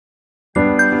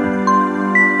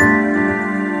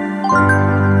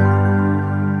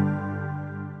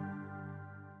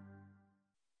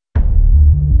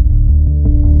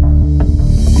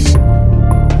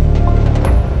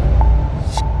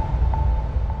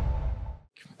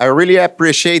I really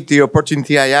appreciate the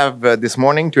opportunity I have this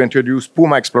morning to introduce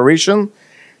Puma Exploration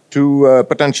to a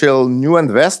potential new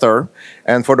investor.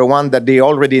 And for the one that they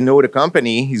already know the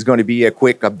company, it's going to be a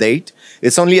quick update.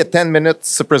 It's only a 10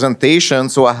 minutes presentation,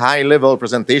 so a high-level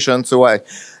presentation. So I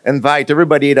invite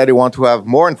everybody that they want to have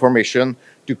more information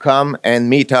to come and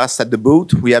meet us at the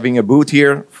booth. We're having a booth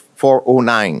here,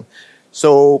 409.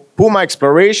 So Puma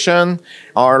Exploration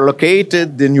are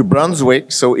located in New Brunswick,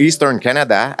 so Eastern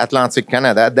Canada, Atlantic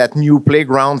Canada, that new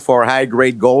playground for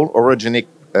high-grade gold orogenic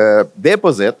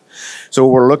deposit. So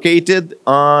we're located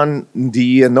on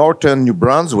the northern New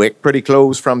Brunswick, pretty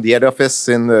close from the head office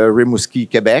in Rimouski,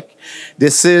 Quebec.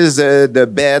 This is the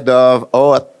bed of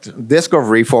hot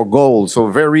discovery for gold, so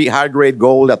very high-grade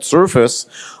gold at surface,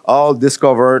 all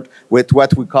discovered with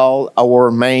what we call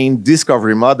our main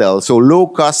discovery model. So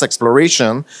low-cost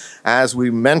exploration, as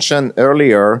we mentioned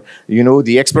earlier, you know,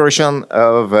 the exploration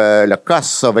of the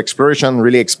costs of exploration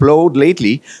really explode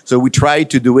lately. So we try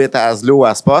to do it as low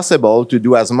as possible to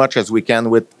do as much as we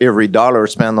can with every dollar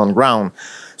spent on ground.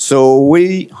 So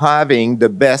we having the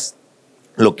best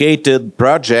located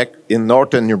project in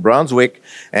northern New Brunswick.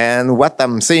 And what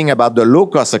I'm saying about the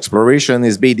low-cost exploration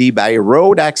is BD by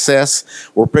road access.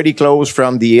 We're pretty close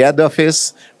from the head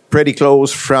office, pretty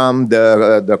close from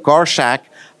the car shack,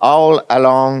 all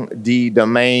along the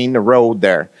main road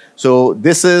there. So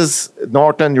this is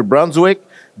northern New Brunswick.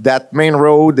 That main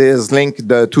road is linked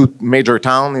the two major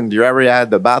towns in the area,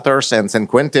 the Bathurst and St.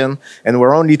 Quentin, and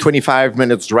we're only 25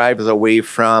 minutes drive away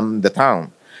from the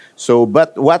town. So,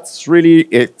 but what's really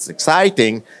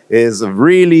exciting is a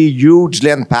really huge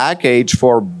land package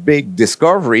for big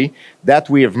discovery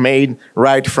that we have made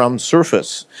right from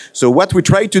surface. So what we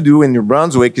try to do in New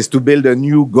Brunswick is to build a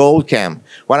new gold camp.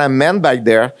 What I meant by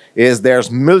there is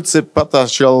there's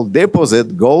multi-potential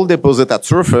deposit, gold deposit at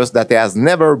surface that has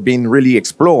never been really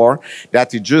explored,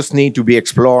 that it just need to be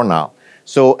explored now.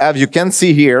 So as you can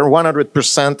see here,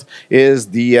 100% is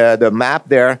the map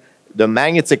there. The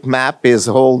magnetic map is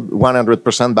held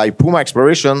 100% by Puma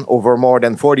Exploration over more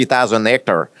than 40,000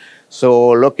 hectares.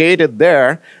 So located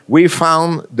there, we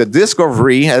found the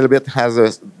discovery, a little bit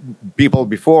as people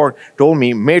before told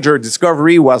me, major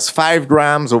discovery was 5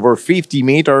 grams over 50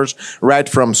 meters right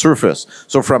from surface.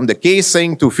 So from the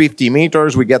casing to 50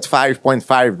 meters, we get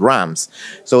 5.5 grams.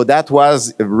 So that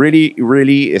was really,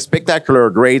 really spectacular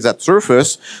grades at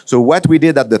surface. So what we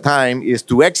did at the time is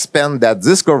to expand that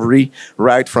discovery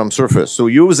right from surface. So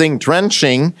using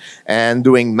trenching and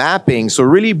doing mapping, so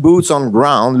really boots on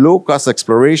ground, low-cost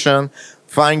exploration,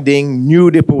 finding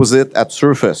new deposit at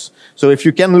surface. So if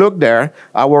you can look there,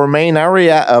 our main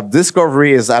area of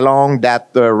discovery is along that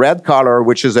red color,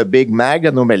 which is a big mag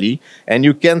anomaly. And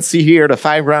you can see here the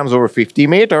 5 grams over 50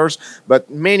 meters, but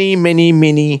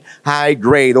many high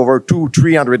grade, over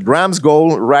 200-300 grams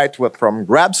gold, right from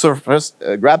grab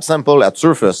sample at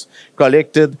surface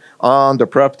collected on the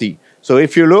property. So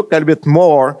if you look a little bit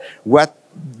more, what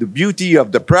the beauty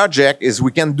of the project is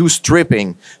we can do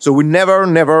stripping. So we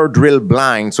never drill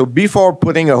blind. So before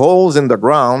putting a holes in the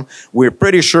ground, we're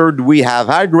pretty sure we have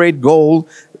high-grade gold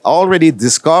already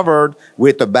discovered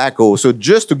with a backhoe. So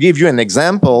just to give you an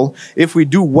example, if we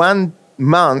do 1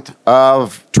 month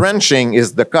of trenching,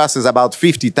 the cost is about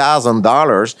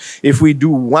 $50,000. If we do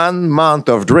 1 month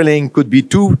of drilling, could be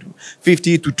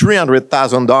 $250,000 to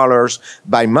 $300,000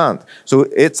 by month. So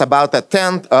it's about a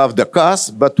tenth of the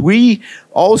cost, but we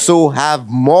also have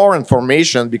more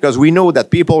information because we know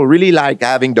that people really like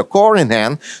having the core in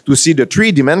hand to see the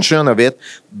 3D of it,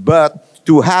 but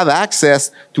to have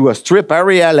access to a strip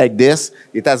area like this,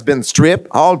 it has been stripped,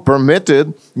 all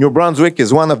permitted. New Brunswick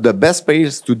is one of the best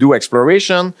places to do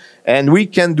exploration, and we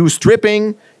can do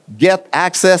stripping, get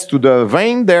access to the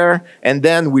vein there, and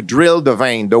then we drill the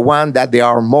vein. The one that they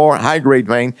are more high-grade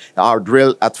vein are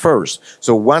drilled at first.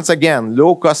 So once again,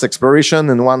 low-cost exploration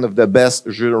in one of the best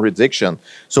jurisdiction.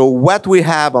 So what we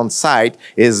have on site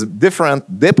is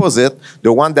different deposit.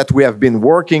 The one that we have been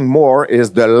working more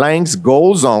is the Lynx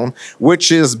Gold Zone,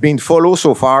 which is being followed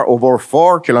so far over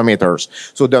 4 kilometers.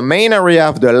 So the main area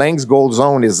of the Lynx Gold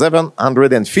Zone is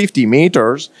 750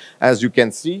 meters, as you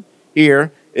can see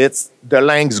here. It's the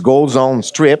Lynx Gold Zone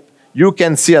strip. You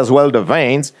can see as well the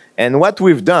veins. And what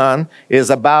we've done is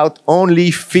about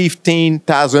only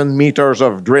 15,000 meters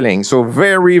of drilling. So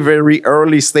very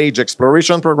early stage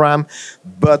exploration program,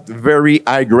 but very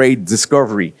high grade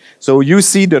discovery. So you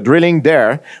see the drilling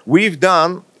there. We've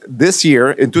done this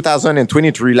year, in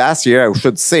 2023, last year, I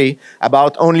should say,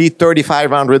 about only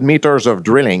 3,500 meters of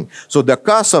drilling. So the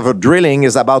cost of a drilling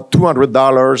is about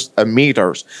 $200 a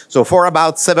meter. So for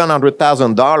about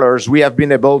 $700,000, we have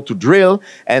been able to drill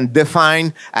and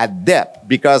define at depth,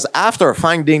 because after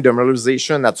finding the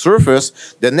mineralization at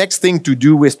surface, the next thing to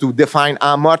do is to define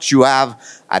how much you have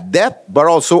at depth, but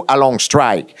also along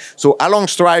strike. So along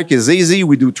strike is easy.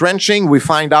 We do trenching. We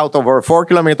find out over 4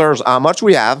 kilometers how much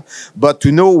we have, but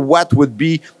to know what would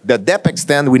be the depth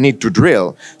extent we need to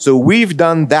drill. So we've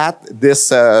done that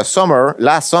this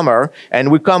last summer,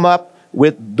 and we come up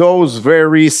with those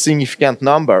very significant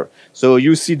number. So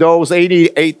you see those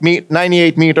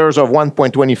 98 meters of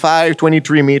 1.25,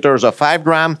 23 meters of 5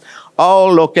 grams,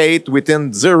 all locate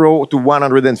within 0 to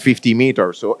 150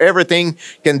 meters. So everything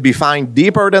can be found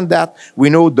deeper than that. We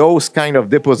know those kind of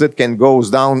deposit can go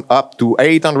down up to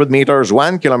 800 meters,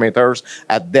 1 kilometers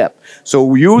at depth.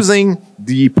 So using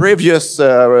the previous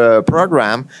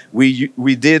program, we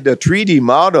did 3D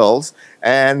models,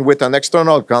 and with an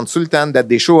external consultant that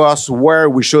they show us where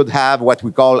we should have what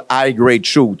we call high-grade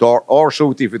shoot, or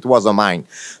shoot if it was a mine.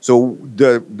 So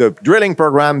the drilling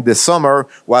program this summer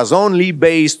was only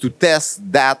based to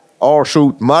test that or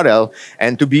shoot model.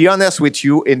 And to be honest with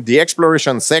you, in the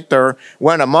exploration sector,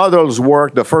 when the models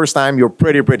work the first time, you're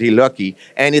pretty lucky.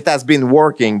 And it has been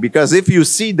working, because if you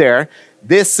see there,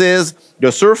 this is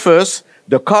the surface.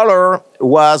 The color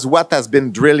was what has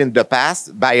been drilled in the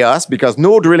past by us, because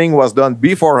no drilling was done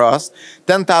before us.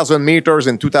 10,000 meters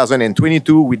in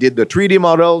 2022, we did the 3D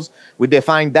models, we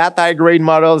defined that high-grade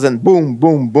models, and boom,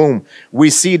 boom, boom. We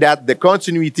see that the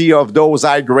continuity of those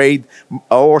high-grade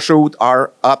ore shoot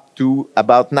are up to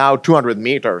about now 200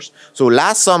 meters. So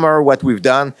last summer, what we've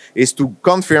done is to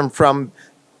confirm from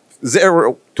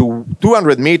 0 to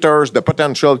 200 meters, the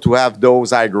potential to have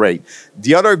those high grade.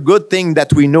 The other good thing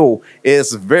that we know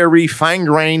is very fine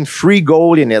grain, free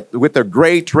gold in it with a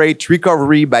great rate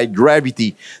recovery by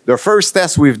gravity. The first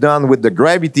test we've done with the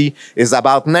gravity is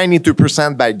about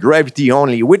 92% by gravity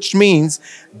only, which means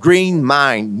green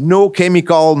mine. No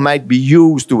chemical might be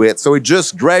used to it. So it's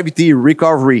just gravity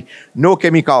recovery, no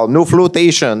chemical, no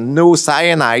flotation, no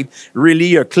cyanide,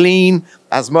 really a clean,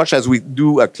 as much as we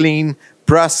do a clean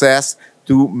process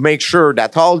to make sure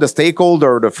that all the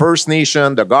stakeholders, the First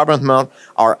Nation, the government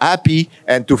are happy,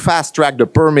 and to fast track the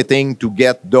permitting to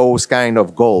get those kind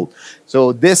of gold.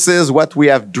 So this is what we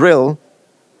have drilled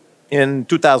in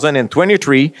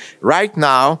 2023. Right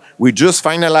now, we're just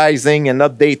finalizing and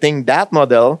updating that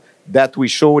model that we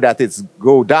show that it's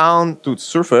go down to the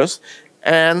surface.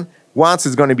 And once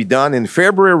it's going to be done in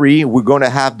February, we're going to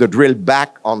have the drill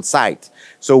back on site.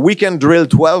 So we can drill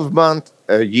 12 months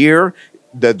a year.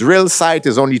 The drill site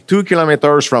is only 2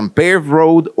 kilometers from paved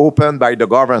road opened by the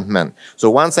government. So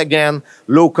once again,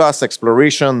 low-cost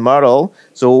exploration model.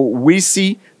 So we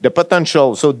see the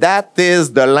potential. So that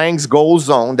is the Lynx gold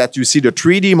zone that you see the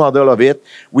 3D model of it.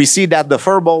 We see that the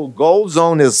Furbo gold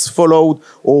zone is followed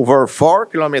over 4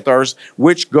 kilometers,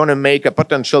 which going to make a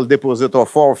potential deposit of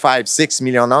 4, 5, 6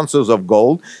 million ounces of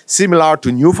gold, similar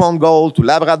to Newfound Gold, to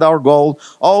Labrador Gold.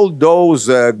 All those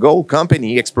gold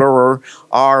company explorer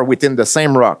are within the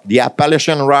same rock, the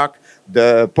Appalachian rock,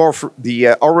 the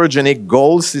orogenic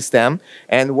gold system.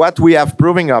 And what we have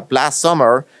proving up last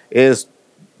summer is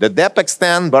the depth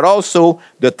extent, but also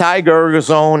the Tiger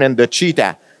Zone and the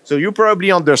Cheetah. So you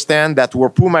probably understand that we're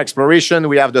Puma Exploration.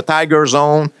 We have the Tiger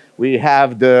Zone, we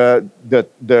have the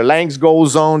Lynx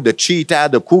Gold Zone, the Cheetah,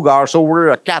 the Cougar. So we're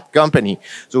a cat company.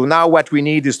 So now what we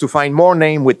need is to find more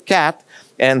name with cat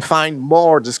and find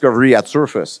more discovery at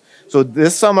surface. So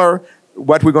this summer,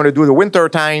 what we're going to do in the winter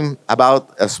time,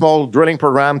 about a small drilling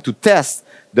program to test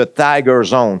the Tiger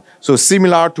Zone. So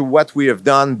similar to what we have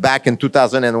done back in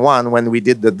 2001 when we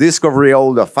did the discovery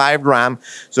hole of 5 grams.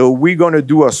 So we're going to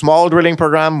do a small drilling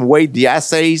program, wait the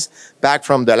assays back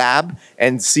from the lab,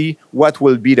 and see what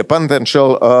will be the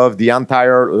potential of the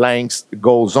entire Lynx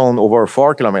gold zone over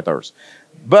 4 kilometers.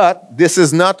 But this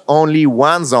is not only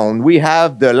one zone. We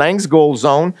have the Lynx gold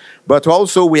zone, but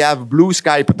also we have blue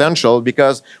sky potential,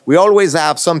 because we always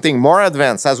have something more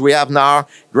advanced as we have now,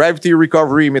 gravity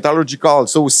recovery, metallurgical.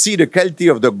 So see the quality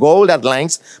of the gold at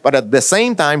Lynx, but at the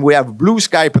same time, we have blue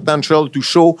sky potential to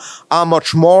show how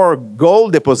much more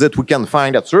gold deposit we can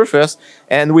find at surface.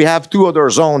 And we have 2 other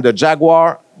zones, the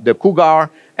Jaguar, the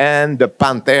Cougar, and the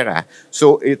Pantera.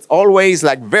 So it's always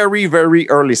like very, very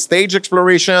early stage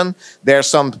exploration. There's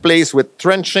some place with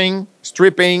trenching,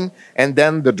 stripping, and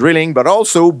then the drilling, but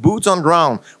also boots on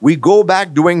ground. We go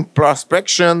back doing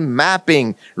prospection,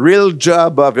 mapping, real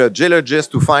job of a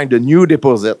geologist to find a new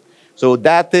deposit. So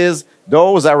that is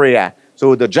those areas.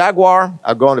 So the Jaguar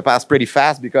are going to pass pretty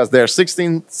fast because there's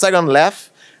 16 seconds left.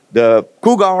 The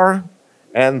Cougar,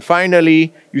 and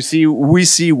finally, we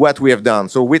see what we have done.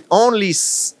 So with only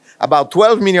about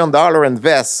 $12 million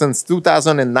invest since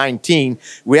 2019,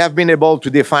 we have been able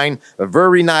to define a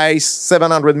very nice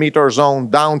 700-meter zone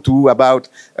down to about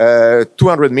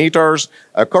 200 meters,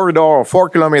 a corridor of 4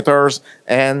 kilometers,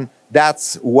 and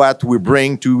that's what we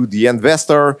bring to the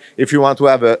investor. If you want to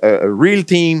have a real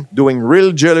team doing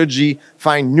real geology,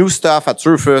 find new stuff at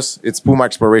surface, it's Puma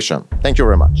Exploration. Thank you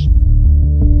very much.